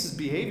fact, Jesus'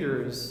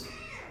 behavior is,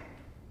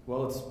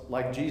 well, it's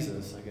like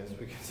Jesus, I guess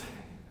we could say.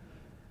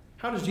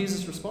 How does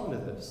Jesus respond to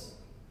this?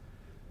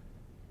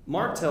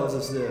 Mark tells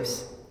us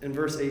this in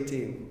verse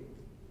 18.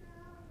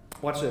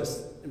 Watch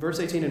this. In verse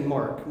 18 in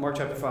Mark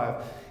chapter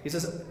 5, he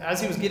says,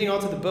 as he was getting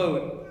onto the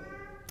boat,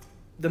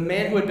 the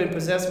man who had been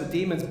possessed with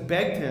demons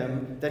begged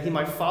him that he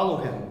might follow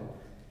him.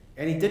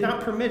 And he did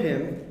not permit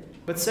him,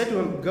 but said to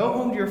him, go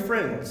home to your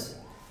friends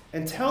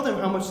and tell them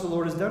how much the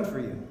Lord has done for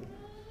you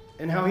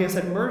and how he has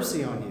had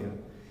mercy on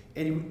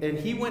you. And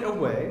he went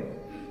away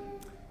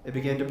and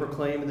began to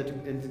proclaim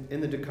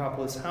in the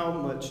Decapolis how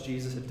much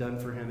Jesus had done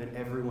for him, and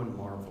everyone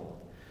marveled.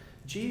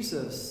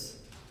 Jesus,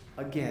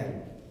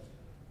 again,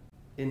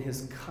 in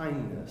his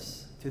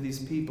kindness to these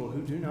people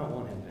who do not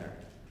want him there,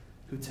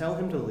 who tell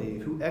him to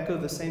leave, who echo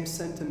the same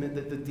sentiment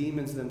that the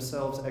demons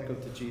themselves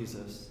echoed to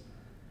Jesus,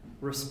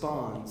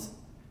 responds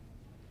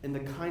in the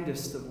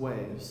kindest of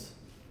ways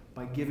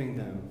by giving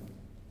them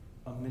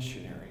a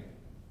missionary.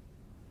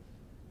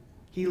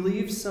 He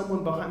leaves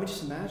someone behind. Let me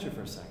just imagine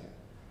for a second.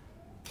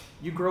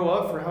 You grow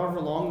up for however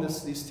long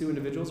these two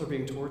individuals are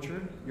being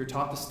tortured. You're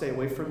taught to stay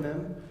away from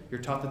them.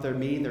 You're taught that they're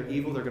mean, they're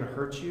evil, they're going to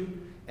hurt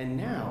you. And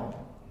now,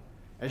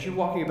 as you're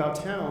walking about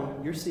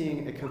town, you're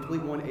seeing a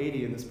complete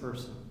 180 in this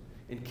person,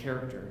 in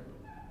character,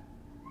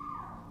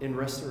 in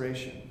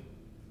restoration.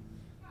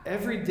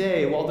 Every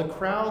day, while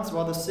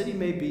the city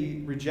may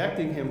be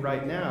rejecting him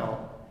right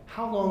now,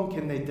 how long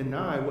can they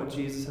deny what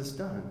Jesus has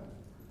done?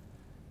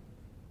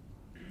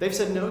 They've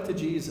said no to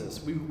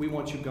Jesus. We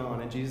want you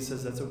gone. And Jesus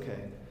says, that's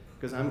okay,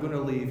 because I'm going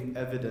to leave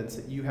evidence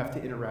that you have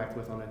to interact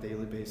with on a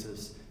daily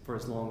basis for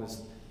as long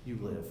as you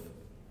live,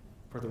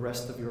 for the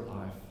rest of your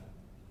life.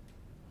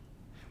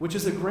 Which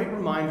is a great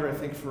reminder, I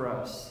think, for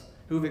us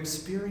who've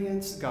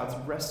experienced God's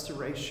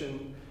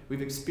restoration.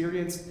 We've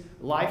experienced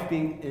life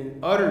being in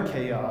utter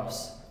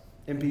chaos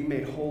and being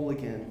made whole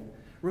again.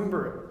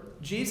 Remember,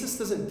 Jesus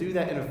doesn't do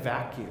that in a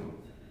vacuum.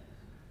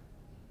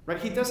 Right?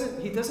 He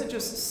doesn't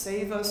just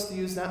save us, to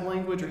use that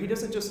language, or he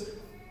doesn't just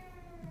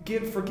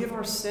forgive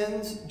our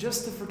sins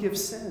just to forgive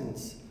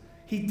sins.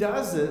 He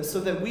does it so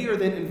that we are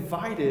then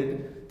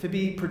invited to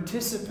be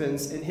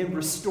participants in him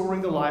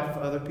restoring the life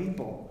of other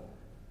people.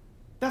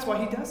 That's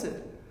why he does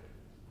it.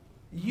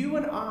 You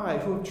and I,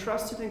 who have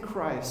trusted in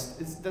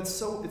Christ, it's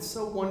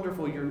so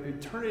wonderful. Your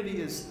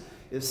eternity is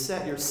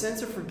set. Your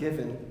sins are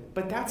forgiven.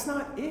 But that's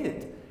not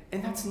it.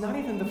 And that's not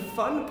even the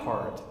fun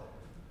part.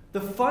 The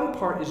fun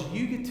part is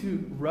you get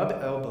to rub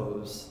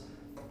elbows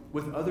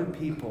with other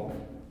people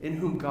in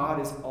whom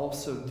God is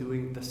also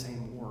doing the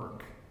same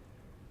work.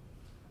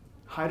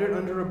 Hide it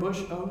under a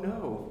bush? Oh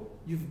no.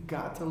 You've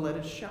got to let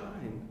it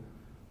shine.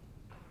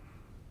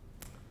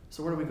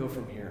 So where do we go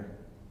from here?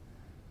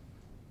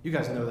 You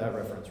guys know that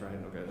reference, right?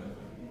 Okay.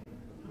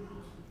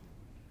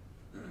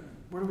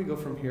 Where do we go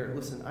from here?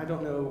 Listen, I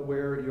don't know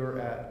where you're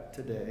at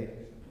today,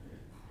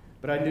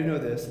 but I do know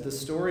this. The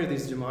story of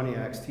these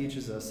demoniacs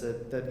teaches us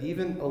that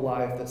even a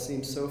life that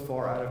seems so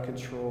far out of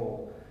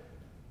control,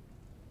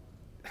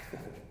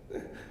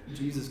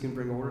 Jesus can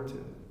bring order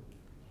to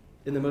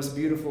in the most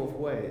beautiful of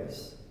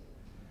ways.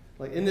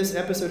 Like in this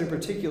episode in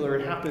particular,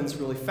 it happens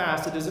really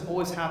fast. It doesn't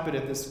always happen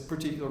at this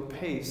particular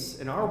pace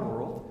in our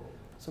world.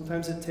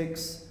 Sometimes it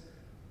takes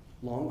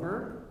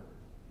longer.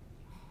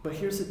 But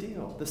here's the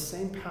deal. The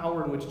same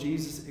power in which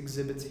Jesus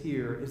exhibits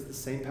here is the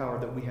same power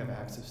that we have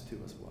access to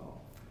as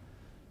well,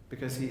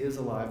 because he is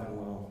alive and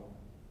well.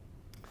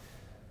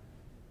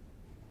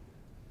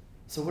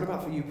 So what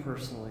about for you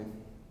personally?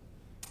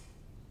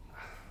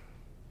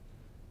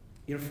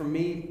 For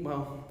me,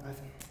 well,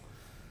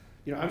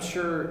 I'm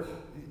sure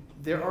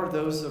there are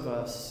those of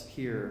us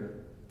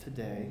here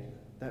today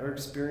that are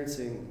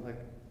experiencing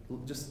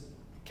just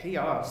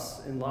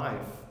chaos in life.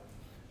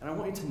 And I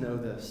want you to know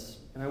this,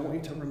 and I want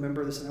you to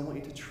remember this, and I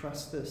want you to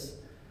trust this,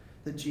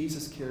 that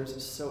Jesus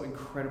cares so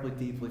incredibly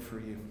deeply for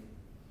you.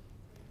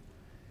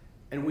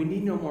 And we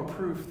need no more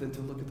proof than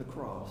to look at the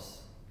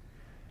cross.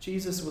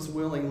 Jesus was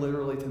willing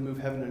literally to move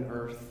heaven and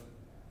earth,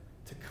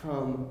 to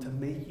come, to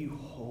make you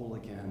whole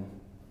again,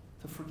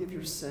 to forgive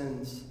your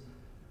sins,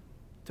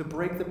 to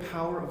break the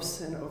power of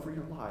sin over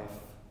your life.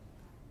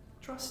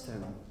 Trust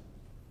him.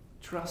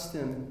 Trust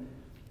him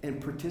and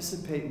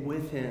participate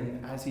with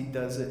him as he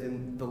does it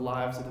in the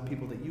lives of the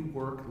people that you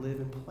work,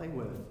 live, and play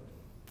with.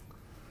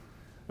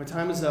 My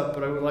time is up,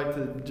 but I would like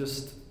to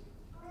just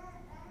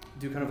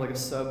do kind of like a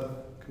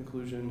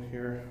sub-conclusion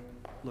here.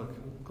 Look,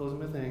 I'm closing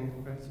my thing.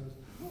 Okay,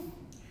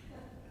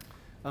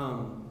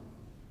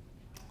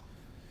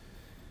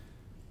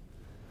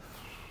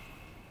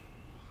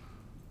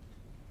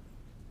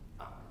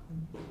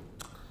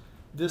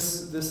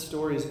 This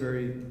story is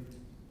very,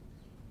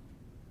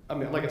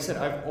 like I said,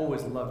 I've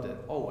always loved it,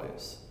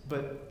 always.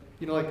 But,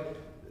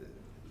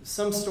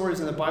 some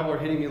stories in the Bible are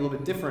hitting me a little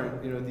bit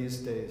different, these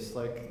days.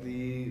 Like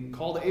the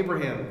call to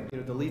Abraham,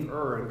 to leave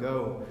Ur and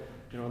go,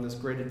 on this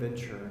great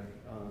adventure.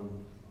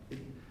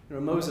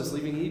 Moses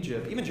leaving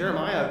Egypt. Even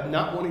Jeremiah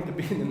not wanting to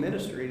be in the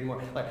ministry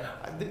anymore.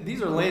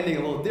 These are landing a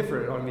little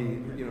different on me,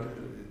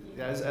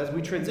 as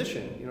we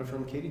transition,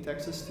 from Katy,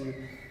 Texas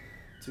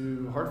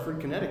to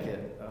Hartford,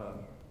 Connecticut.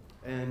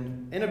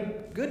 And in a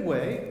good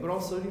way, but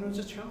also,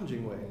 just a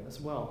challenging way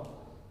as well.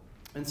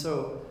 And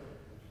so,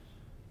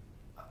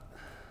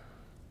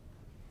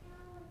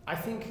 I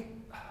think,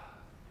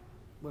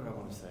 what do I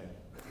want to say?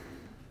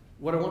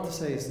 What I want to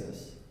say is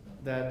this,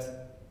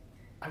 that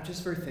I'm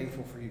just very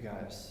thankful for you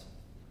guys.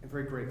 I'm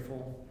very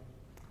grateful.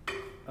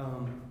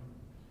 Love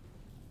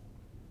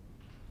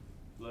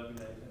you,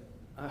 Nathan.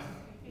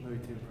 Love you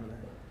too, brother.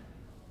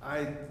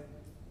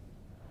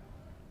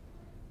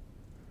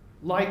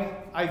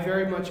 I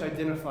very much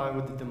identify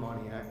with the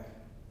demoniac.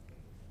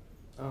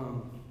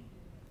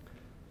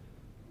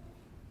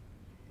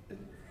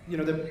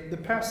 The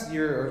past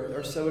year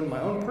or so in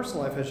my own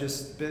personal life has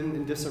just been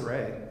in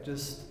disarray.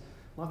 Just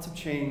lots of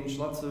change,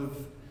 lots of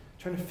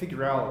trying to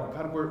figure out,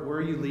 God, where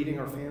are you leading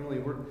our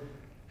family?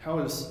 How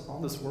is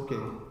all this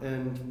working?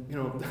 And,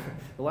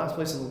 the last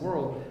place in the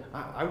world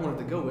I wanted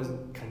to go was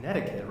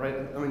Connecticut, right?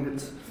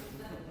 It's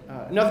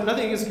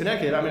nothing against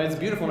Connecticut. It's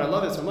beautiful and I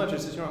love it so much.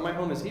 It's just, my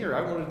home is here.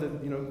 I wanted to,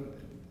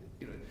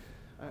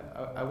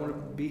 I want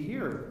to be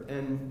here.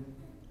 And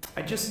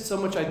I just so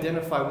much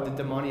identify with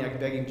the demoniac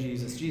begging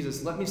Jesus,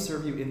 Jesus, let me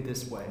serve you in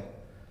this way.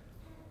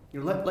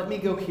 Let me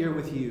go here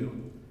with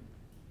you.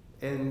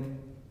 And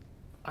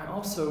I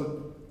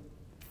also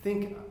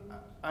think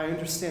I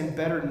understand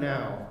better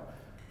now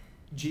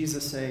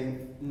Jesus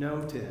saying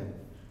no to him.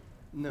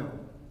 No,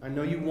 I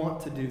know you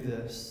want to do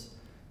this,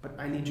 but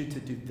I need you to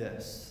do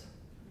this.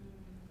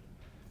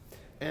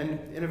 And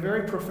in a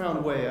very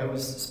profound way, I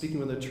was speaking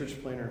with a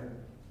church planner.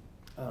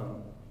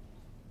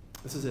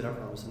 This is it, I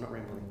promise, I'm not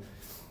rambling.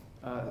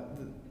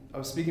 I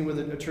was speaking with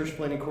a church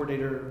planning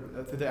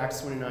coordinator through the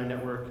Acts 29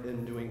 network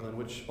in New England,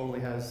 which only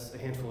has a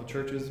handful of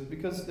churches,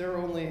 because there are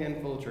only a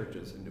handful of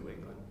churches in New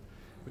England,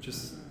 which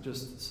is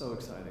just so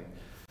exciting.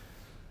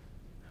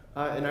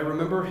 And I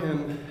remember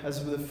him,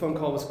 as the phone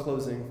call was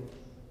closing,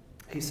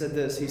 he said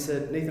this. He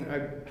said, Nathan,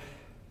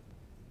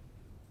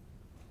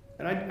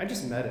 I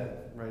just met him,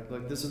 right?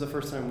 Like, this is the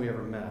first time we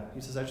ever met.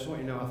 He says, I just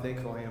want you to know how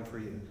thankful I am for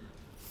you.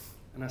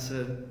 And I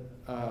said,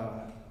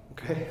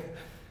 okay,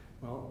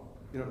 well,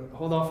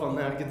 hold off on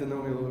that, get to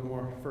know me a little bit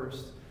more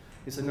first.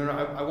 He said, no,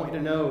 I want you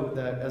to know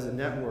that as a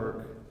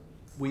network,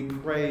 we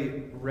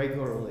pray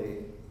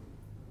regularly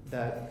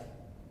that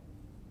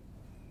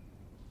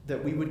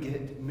we would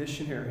get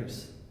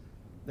missionaries,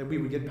 that we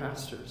would get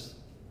pastors,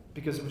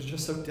 because it was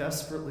just so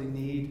desperately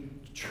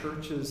need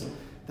churches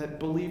that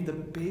believe the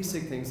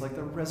basic things, like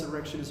the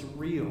resurrection is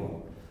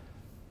real.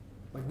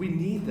 Like, we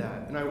need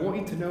that. And I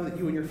want you to know that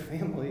you and your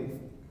family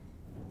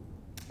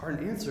are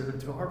an answer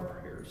to our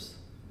prayers.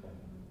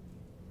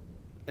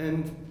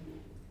 And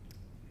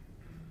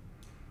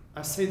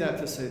I say that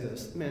to say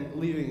this. Man,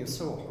 leaving is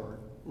so hard,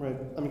 right?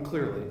 I mean,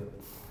 clearly.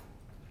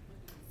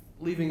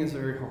 Leaving is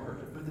very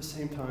hard, but at the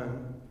same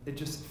time, it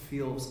just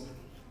feels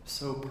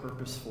so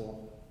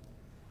purposeful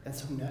and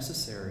so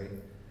necessary.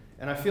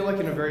 And I feel like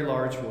in a very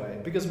large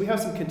way, because we have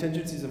some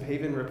contingencies of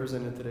Haven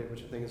represented today,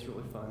 which I think is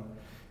really fun.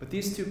 But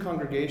these two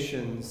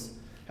congregations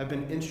have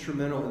been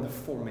instrumental in the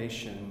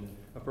formation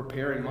of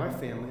preparing my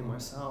family and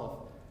myself.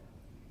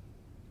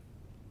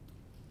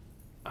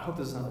 I hope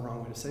this is not the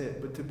wrong way to say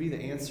it, but to be the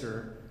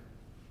answer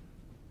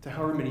to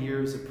however many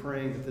years of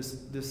praying that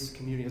this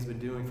community has been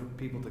doing for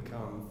people to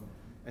come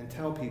and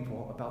tell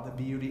people about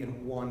the beauty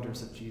and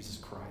wonders of Jesus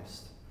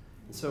Christ.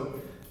 And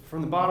so,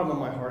 from the bottom of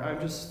my heart, I'm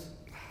just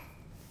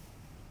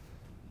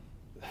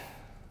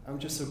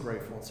so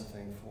grateful and so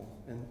thankful.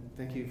 And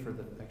thank you for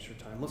the extra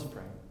time. Let's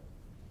pray.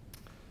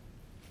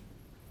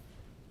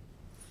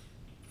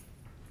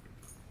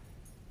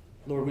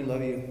 Lord, we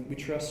love you. We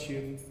trust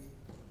you.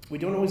 We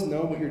don't always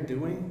know what you're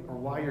doing or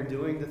why you're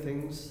doing the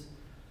things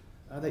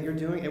that you're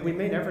doing, and we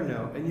may never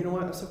know. And you know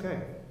what? That's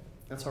okay.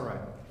 That's all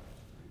right.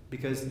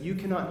 Because you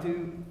cannot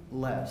do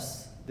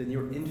less than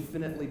your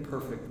infinitely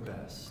perfect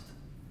best.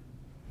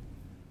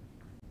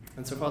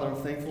 And so, Father, I'm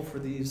thankful for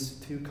these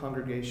two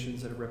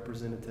congregations that are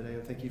represented today. I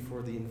thank you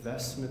for the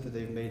investment that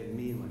they've made in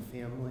me and my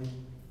family.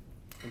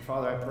 And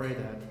Father, I pray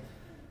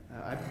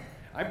that,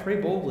 I pray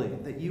boldly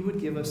that you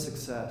would give us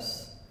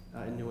success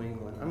in New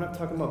England. I'm not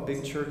talking about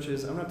big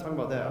churches. I'm not talking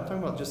about that. I'm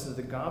talking about just that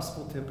the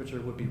gospel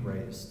temperature would be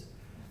raised.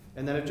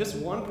 And that if just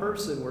one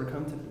person were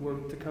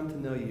to come to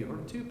know you, or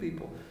two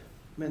people,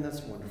 man,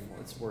 that's wonderful.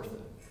 It's worth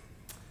it.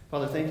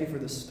 Father, thank you for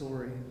this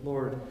story.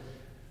 Lord,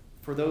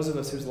 for those of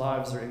us whose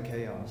lives are in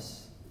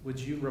chaos, would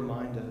you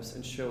remind us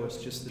and show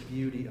us just the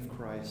beauty of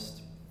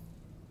Christ?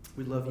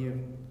 We love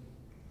you.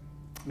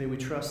 May we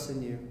trust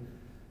in you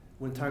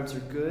when times are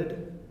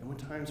good and when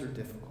times are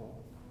difficult.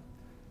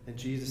 In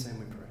Jesus' name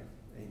we pray.